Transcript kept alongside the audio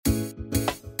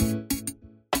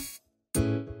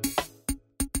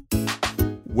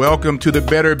Welcome to the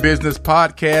Better Business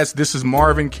Podcast. This is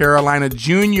Marvin Carolina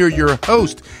Jr., your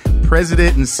host,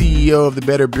 President and CEO of the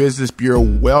Better Business Bureau.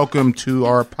 Welcome to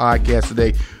our podcast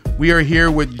today. We are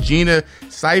here with Gina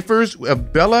Cyphers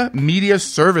of Bella Media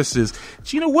Services.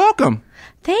 Gina, welcome.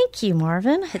 Thank you,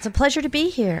 Marvin. It's a pleasure to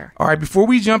be here. All right, before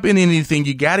we jump into anything,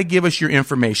 you got to give us your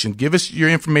information. Give us your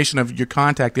information of your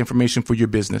contact information for your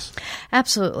business.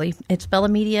 Absolutely. It's Bella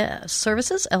Media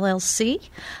Services, LLC.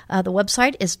 The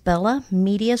website is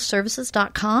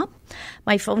bellamediaservices.com.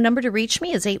 My phone number to reach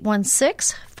me is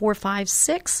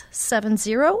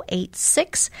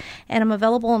 816-456-7086, and I'm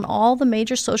available on all the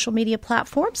major social media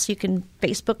platforms. You can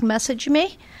Facebook message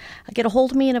me, get a hold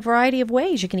of me in a variety of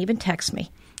ways. You can even text me.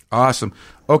 Awesome.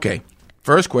 Okay.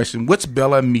 First question, what's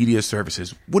Bella Media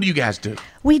Services? What do you guys do?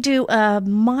 We do a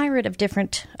myriad of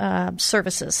different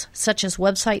services, such as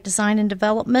website design and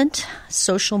development,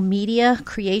 social media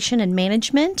creation and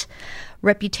management,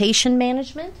 reputation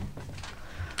management.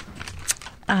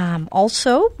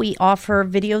 Also, we offer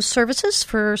video services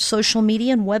for social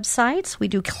media and websites. We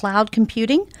do cloud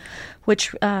computing,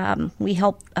 which we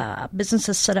help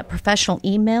businesses set up professional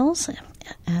emails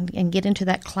and get into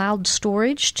that cloud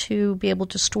storage to be able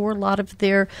to store a lot of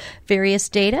their various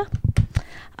data.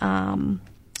 And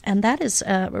that is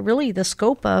really the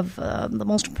scope of the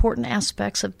most important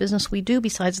aspects of business we do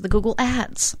besides the Google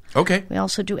Ads. Okay. We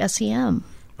also do SEM.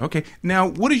 Okay. Now,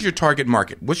 what is your target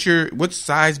market? What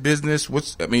size business?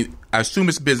 I assume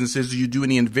it's businesses. Do you do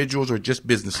any individuals or just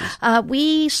businesses?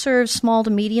 We serve small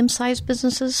to medium-sized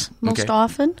businesses most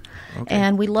often,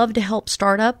 and we love to help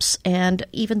startups and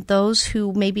even those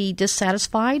who may be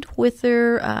dissatisfied with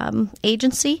their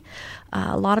agency.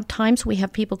 A lot of times we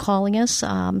have people calling us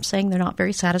saying they're not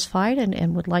very satisfied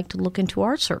and would like to look into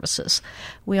our services.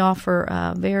 We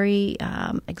offer very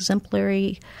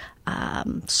exemplary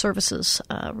services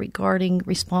regarding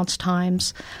response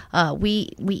times. We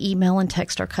email and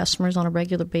text our customers on a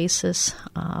regular basis.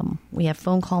 We have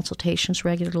phone consultations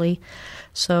regularly.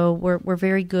 So we're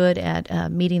very good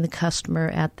at meeting the customer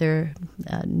at their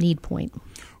need point.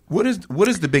 What is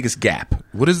the biggest gap?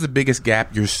 What is the biggest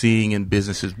gap you're seeing in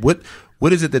businesses? What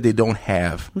is it that they don't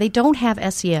have? They don't have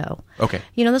SEO. Okay.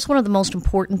 You know, that's one of the most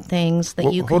important things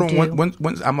that you can do. Hold on.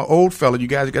 I'm an old fella. You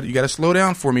guys got to slow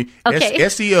down for me. Okay.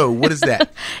 SEO, what is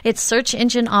that? It's search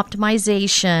engine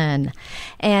optimization.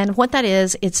 And what that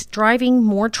is, it's driving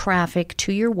more traffic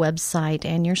to your website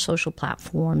and your social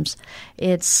platforms.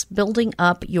 It's building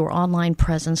up your online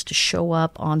presence to show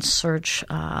up on search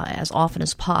as often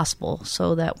as possible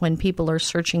so that when people are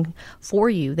searching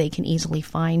for you, they can easily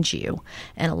find you.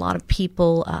 And a lot of people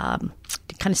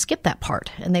kind of skip that part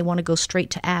and they want to go straight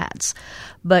to ads.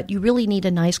 But you really need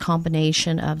a nice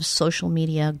combination of social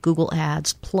media, Google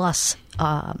Ads, plus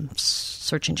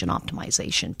search engine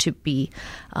optimization to be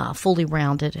fully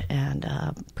rounded and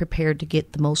prepared to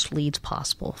get the most leads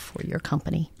possible for your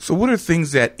company. So what are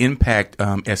things that impact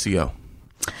SEO?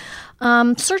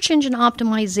 Search engine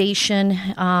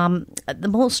optimization, the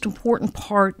most important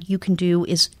part you can do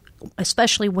is,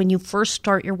 especially when you first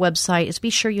start your website, is be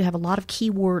sure you have a lot of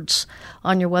keywords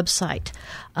on your website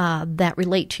that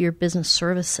relate to your business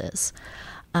services.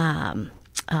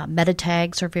 Meta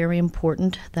tags are very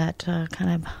important that kind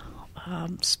of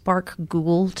spark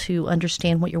Google to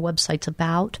understand what your website's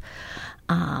about.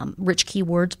 Rich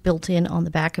keywords built in on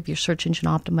the back of your search engine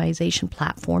optimization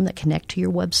platform that connect to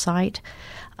your website.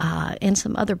 And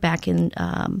some other back-end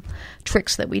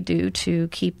tricks that we do to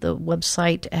keep the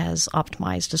website as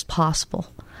optimized as possible.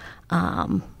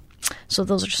 So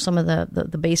those are some of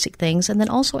the basic things. And then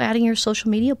also adding your social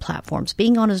media platforms.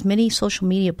 Being on as many social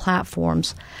media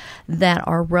platforms that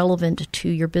are relevant to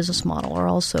your business model are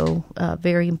also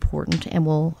very important and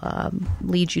will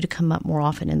lead you to come up more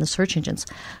often in the search engines,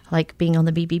 like being on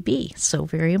the BBB. So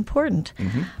very important.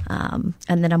 Mm-hmm.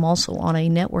 And then I'm also on a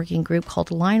networking group called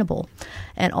Alignable.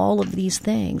 And all of these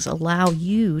things allow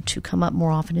you to come up more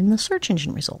often in the search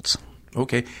engine results.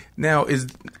 Okay. Now,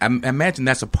 I imagine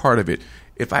that's a part of it.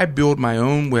 If I build my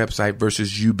own website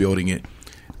versus you building it,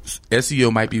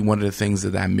 SEO might be one of the things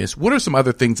that I miss. What are some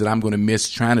other things that I'm going to miss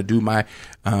trying to do my,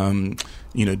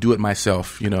 do it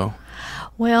myself,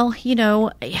 Well,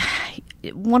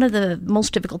 one of the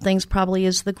most difficult things probably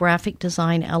is the graphic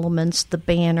design elements, the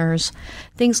banners,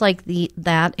 things like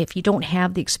that. If you don't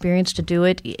have the experience to do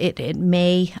it, it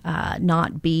may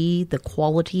not be the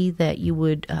quality that you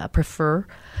would prefer.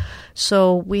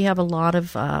 So we have a lot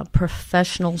of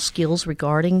professional skills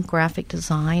regarding graphic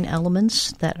design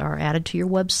elements that are added to your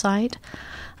website.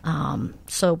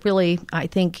 So really, I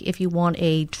think if you want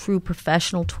a true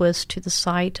professional twist to the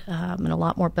site and a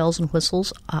lot more bells and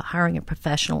whistles, hiring a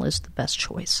professional is the best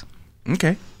choice.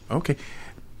 Okay.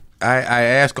 I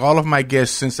ask all of my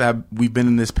guests since we've been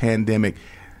in this pandemic,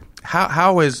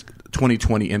 how has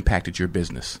 2020 impacted your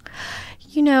business?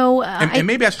 You know, and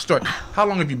maybe I should start. How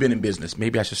long have you been in business?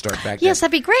 Maybe I should start back. Yes,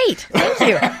 that'd be great. Thank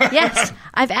you. Yes,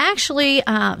 I've actually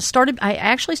started. I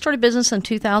actually started business in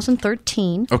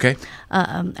 2013. Okay.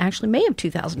 Actually, May of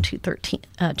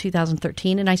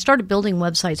 2013, and I started building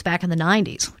websites back in the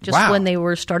 90s, just when they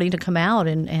were starting to come out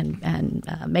and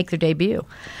make their debut.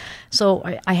 So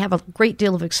I have a great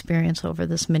deal of experience over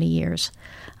this many years,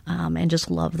 and just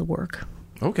love the work.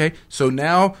 Okay, so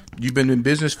now you've been in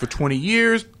business for 20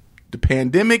 years. The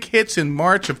pandemic hits in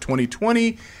March of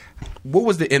 2020. What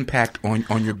was the impact on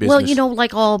your business? Well, you know,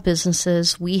 like all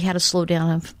businesses, we had a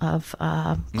slowdown of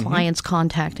clients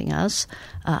contacting us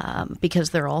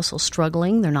because they're also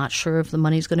struggling. They're not sure if the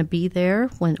money's going to be there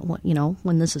when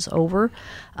this is over.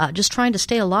 Just trying to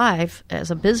stay alive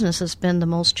as a business has been the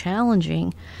most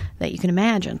challenging that you can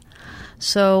imagine.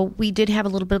 So we did have a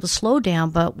little bit of a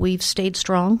slowdown, but we've stayed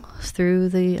strong through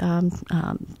the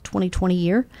 2020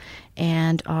 year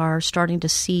and are starting to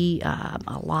see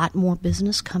a lot more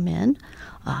business come in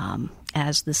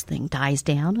as this thing dies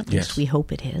down. At least we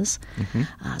hope it is.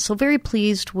 Mm-hmm. So very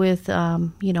pleased with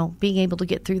being able to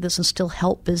get through this and still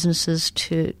help businesses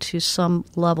to some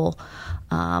level.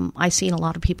 I've seen a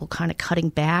lot of people kind of cutting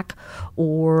back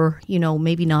or,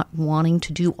 maybe not wanting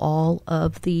to do all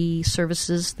of the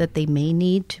services that they may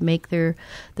need to make their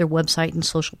website and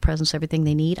social presence everything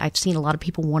they need. I've seen a lot of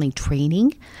people wanting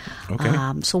training.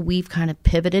 Okay. So we've kind of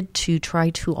pivoted to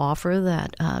try to offer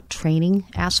that training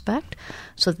aspect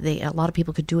so that a lot of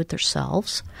people could do it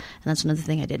themselves. And that's another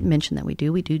thing I didn't mention that we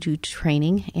do. We do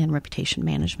training and reputation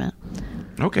management.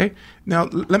 Okay. Now,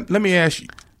 let me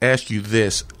ask you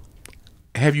this.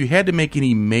 Have you had to make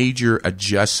any major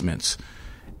adjustments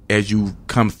as you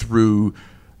come through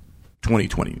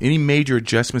 2020? Any major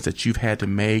adjustments that you've had to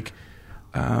make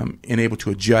and able to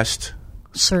adjust?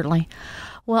 Certainly.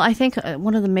 Well, I think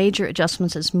one of the major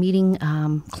adjustments is meeting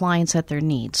clients at their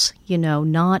needs,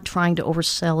 not trying to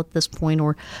oversell at this point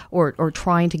or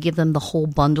trying to give them the whole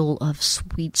bundle of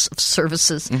suites of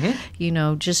services,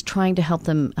 just trying to help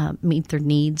them meet their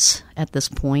needs at this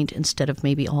point instead of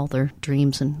maybe all their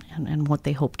dreams and what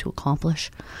they hope to accomplish.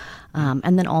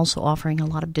 And then also offering a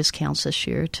lot of discounts this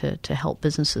year to help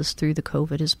businesses through the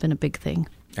COVID has been a big thing.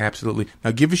 Absolutely.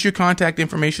 Now, give us your contact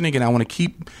information again. I want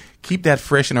to keep that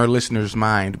fresh in our listeners'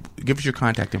 mind. Give us your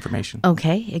contact information.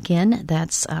 Okay. Again,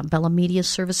 that's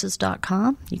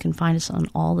BellaMediaServices.com. You can find us on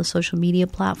all the social media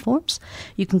platforms.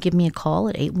 You can give me a call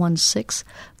at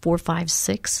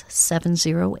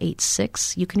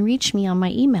 816-456-7086. You can reach me on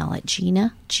my email at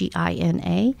Gina,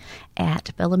 Gina, at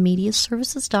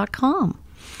BellaMediaServices.com.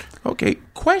 Okay.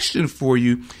 Question for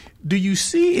you. Do you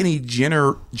see any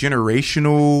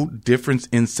generational difference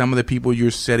in some of the people you're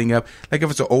setting up? Like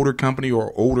if it's an older company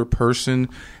or older person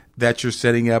that you're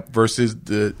setting up versus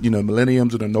the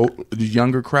millennials or the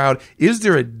younger crowd, is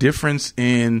there a difference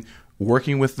in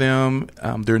working with them,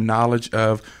 their knowledge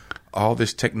of all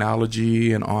this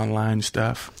technology and online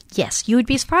stuff? Yes, you would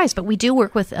be surprised, but we do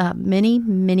work with many,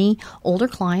 many older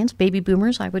clients, baby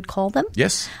boomers, I would call them.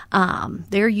 Yes.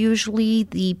 They're usually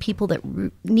the people that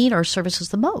need our services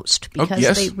the most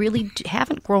because they really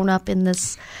haven't grown up in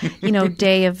this,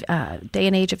 day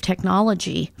and age of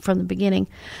technology from the beginning.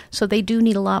 So they do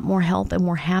need a lot more help, and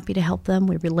we're happy to help them.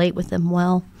 We relate with them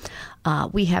well.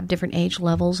 We have different age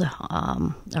levels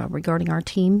regarding our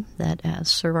team that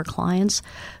serve our clients,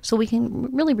 so we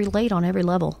can really relate on every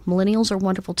level. Millennials are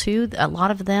wonderful too. A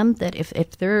lot of them that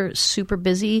if they're super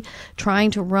busy trying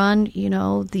to run,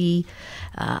 the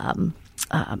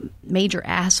major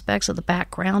aspects of the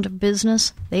background of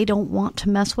business, they don't want to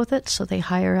mess with it, so they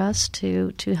hire us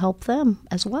to help them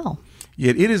as well.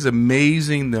 Yet it is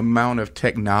amazing the amount of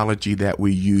technology that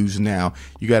we use now.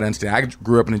 You got to understand, I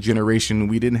grew up in a generation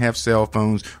we didn't have cell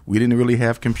phones, we didn't really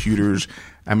have computers.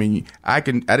 I mean, I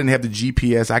didn't have the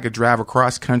GPS. I could drive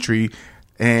across country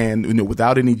and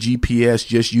without any GPS,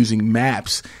 just using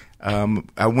maps.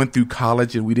 I went through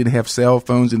college and we didn't have cell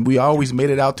phones, and we always made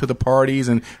it out to the parties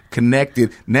and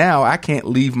connected. Now I can't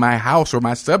leave my house or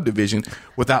my subdivision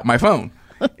without my phone.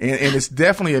 And it's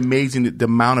definitely amazing the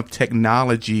amount of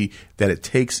technology that it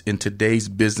takes in today's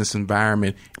business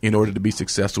environment in order to be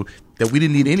successful, that we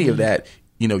didn't need any of that,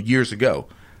 years ago.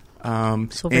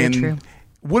 So very true.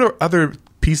 What are other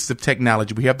pieces of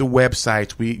technology? We have the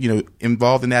websites.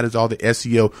 Involved in that is all the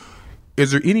SEO.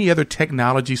 Is there any other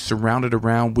technology surrounded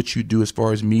around what you do as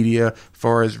far as media, as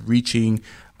far as reaching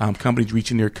companies,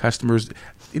 reaching their customers?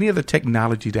 Any other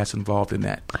technology that's involved in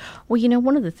that? Well,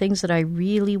 one of the things that I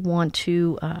really want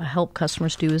to help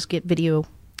customers do is get video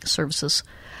services.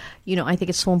 I think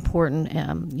it's so important.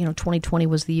 2020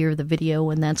 was the year of the video,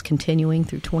 and that's continuing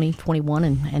through 2021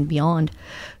 and beyond.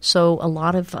 So a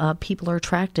lot of people are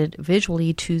attracted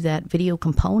visually to that video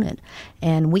component,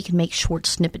 and we can make short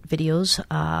snippet videos,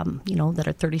 that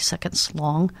are 30 seconds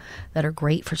long, that are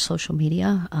great for social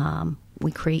media.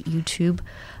 We create YouTube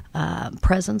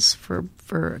presence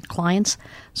for clients,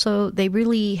 so they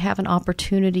really have an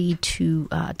opportunity to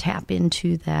tap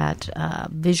into that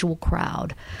visual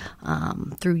crowd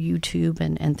through YouTube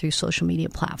and through social media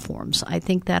platforms. I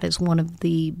think that is one of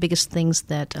the biggest things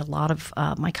that a lot of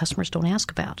my customers don't ask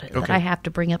about, that I have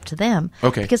to bring up to them,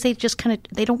 because they just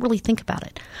they don't really think about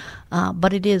it.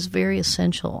 But it is very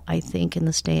essential, I think, in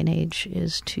this day and age,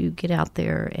 is to get out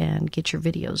there and get your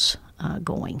videos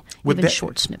going, even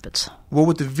short snippets. Well,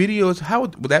 with the videos, how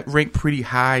would that rank pretty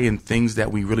high in things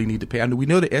that we really need to pay? I mean, we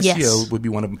know the SEO would be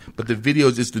one of them, but the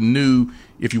videos is the new.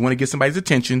 If you want to get somebody's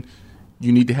attention,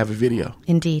 you need to have a video.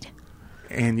 Indeed.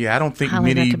 And I don't think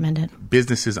many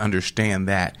businesses understand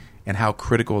that and how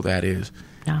critical that is.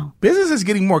 No. Business is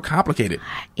getting more complicated.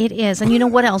 It is. And you know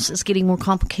what else is getting more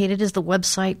complicated is the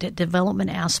website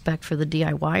development aspect for the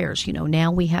DIYers.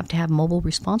 Now we have to have mobile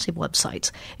responsive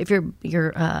websites. If your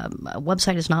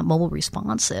website is not mobile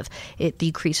responsive, it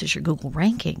decreases your Google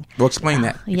ranking. Well, explain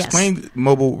that. Yes. Explain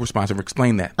mobile responsive.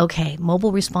 Explain that. Okay.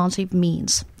 Mobile responsive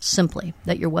means simply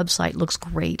that your website looks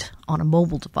great on a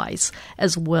mobile device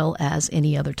as well as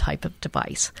any other type of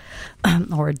device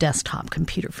or a desktop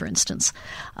computer, for instance.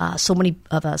 So many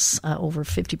of us, over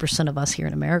 50% of us here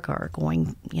in America, are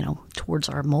going, towards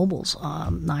our mobiles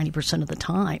 90% of the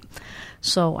time.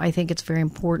 So I think it's very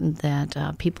important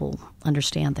that people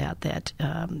understand that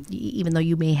even though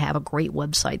you may have a great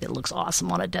website that looks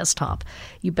awesome on a desktop,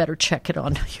 you better check it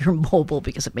on your mobile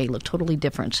because it may look totally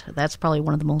different. That's probably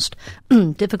one of the most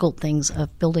difficult things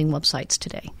of building websites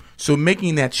today. So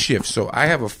making that shift. So I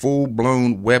have a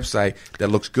full-blown website that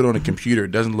looks good on a computer.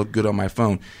 It doesn't look good on my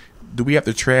phone. Do we have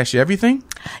to trash everything?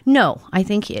 No. I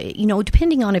think,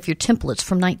 depending on if your template's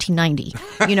from 1990,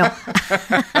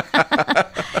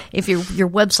 if your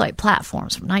website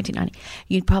platform's from 1990,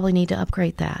 you'd probably need to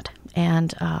upgrade that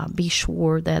and be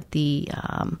sure that the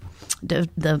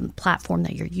platform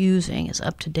that you're using is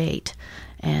up to date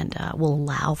and will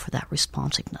allow for that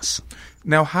responsiveness.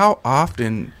 Now, how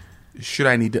often should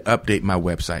I need to update my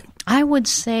website? I would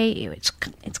say it's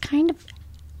kind of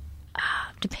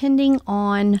depending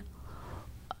on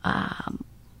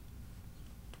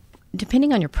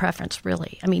your preference,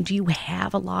 really. I mean, do you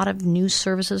have a lot of new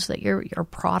services that your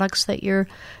products that you're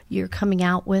coming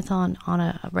out with on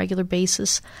a regular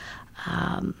basis?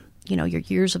 Your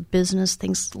years of business,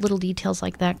 things, little details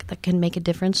like that can make a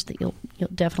difference that you'll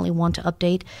definitely want to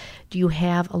update. Do you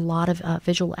have a lot of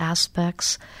visual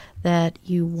aspects that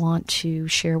you want to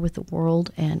share with the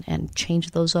world and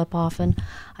change those up often?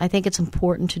 I think it's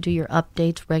important to do your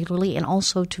updates regularly and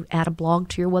also to add a blog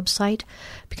to your website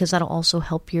because that'll also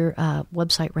help your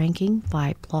website ranking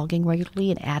by blogging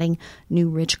regularly and adding new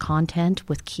rich content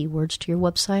with keywords to your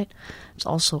website. It's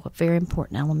also a very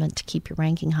important element to keep your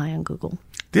ranking high on Google.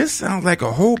 This sounds like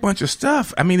a whole bunch of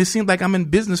stuff. I mean, it seems like I'm in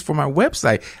business for my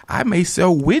website. I may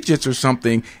sell widgets or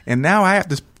something, and now I have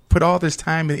to put all this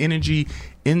time and energy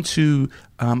into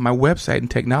my website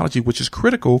and technology, which is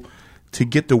critical to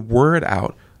get the word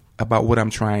out about what I'm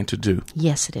trying to do.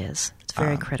 Yes, it is. It's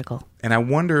very critical. And I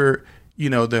wonder,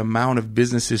 the amount of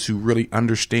businesses who really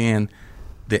understand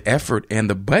the effort and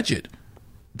the budget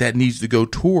that needs to go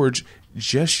towards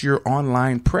just your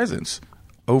online presence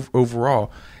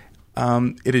overall.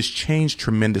 It has changed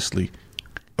tremendously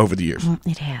over the years.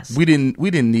 It has. We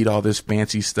didn't need all this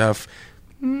fancy stuff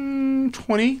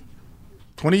 20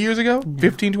 years ago, No.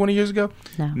 15, 20 years ago.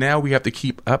 No. Now we have to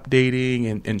keep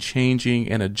updating and changing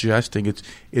and adjusting.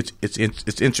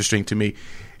 It's interesting to me.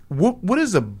 What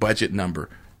is a budget number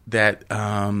that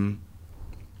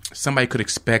somebody could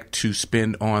expect to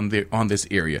spend on this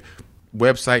area?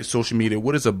 Website, social media.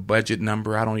 What is a budget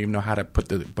number? I don't even know how to put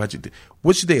the budget.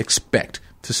 What should they expect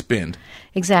to spend?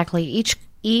 Exactly.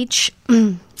 Each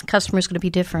customer is going to be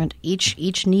different.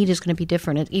 Each need is going to be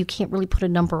different. You can't really put a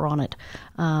number on it.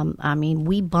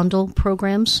 We bundle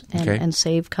programs and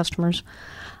save customers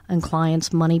and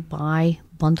clients money by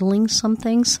bundling some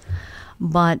things.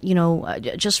 But,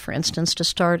 just for instance, to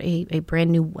start a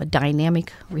brand new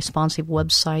dynamic responsive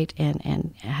website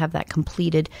and have that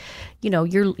completed,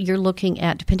 you're looking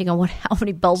at, depending on how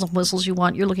many bells and whistles you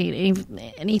want, you're looking at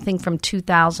anything from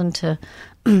 $2,000 to,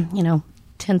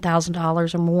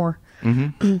 $10,000 or more,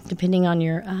 depending on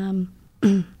your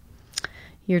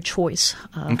choice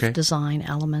of design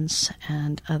elements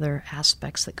and other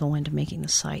aspects that go into making the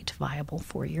site viable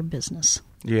for your business.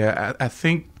 Yeah, I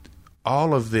think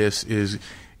all of this is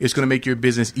going to make your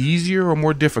business easier or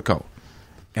more difficult.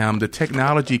 The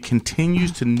technology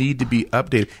continues to need to be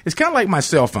updated. It's kind of like my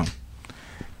cell phone.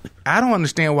 I don't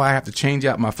understand why I have to change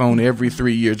out my phone every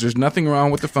 3 years. There's nothing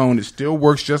wrong with the phone. It still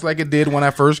works just like it did when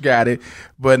I first got it.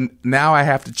 But now I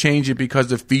have to change it because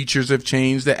the features have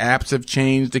changed, the apps have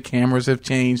changed, the cameras have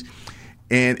changed.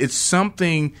 And it's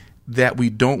something that we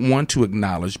don't want to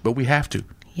acknowledge, but we have to.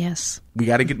 Yes. We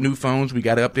got to get new phones. We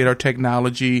got to update our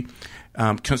technology.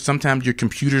 Sometimes your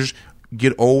computers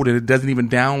get old and it doesn't even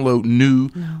download new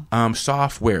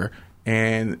software.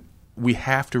 And we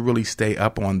have to really stay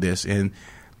up on this. And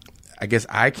I guess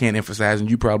I can't emphasize, and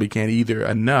you probably can't either,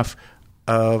 enough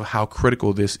of how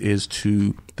critical this is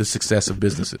to the success of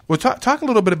businesses. Well, talk a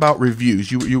little bit about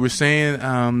reviews. You were saying,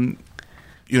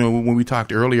 when we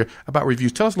talked earlier about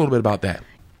reviews. Tell us a little bit about that.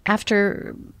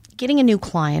 After getting a new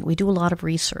client, we do a lot of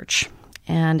research,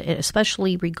 and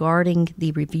especially regarding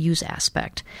the reviews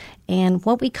aspect. And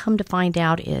what we come to find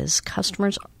out is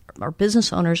customers or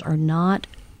business owners are not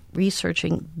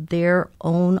researching their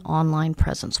own online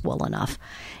presence well enough.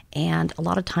 And a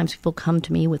lot of times people come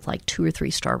to me with like 2 or 3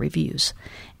 star reviews.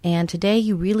 And today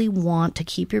you really want to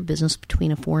keep your business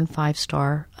between a 4 and 5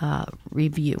 star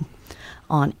review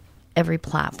on every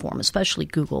platform, especially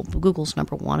Google. Google's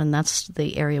number one, and that's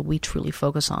the area we truly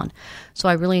focus on. So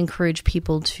I really encourage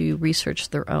people to research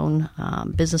their own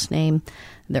business name,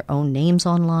 their own names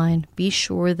online. Be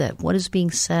sure that what is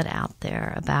being said out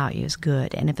there about you is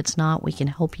good. And if it's not, we can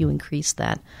help you increase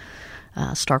that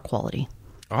star quality.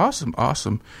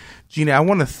 Awesome. Gina, I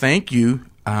want to thank you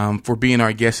for being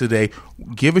our guest today.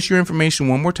 Give us your information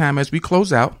one more time as we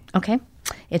close out. Okay.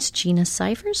 It's Gina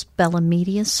Cyphers, Bella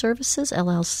Media Services,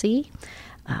 LLC.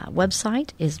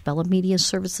 Website is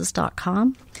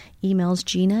bellamediaservices.com. Email's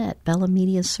Gina at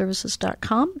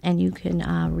bellamediaservices.com. And you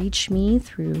can reach me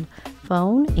through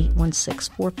phone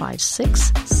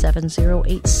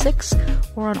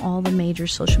 816-456-7086 or on all the major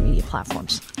social media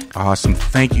platforms. Awesome.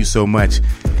 Thank you so much.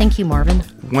 Thank you, Marvin.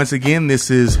 Once again,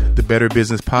 this is the Better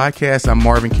Business Podcast. I'm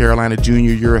Marvin Carolina Jr.,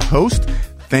 your host.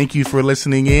 Thank you for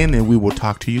listening in, and we will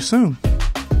talk to you soon.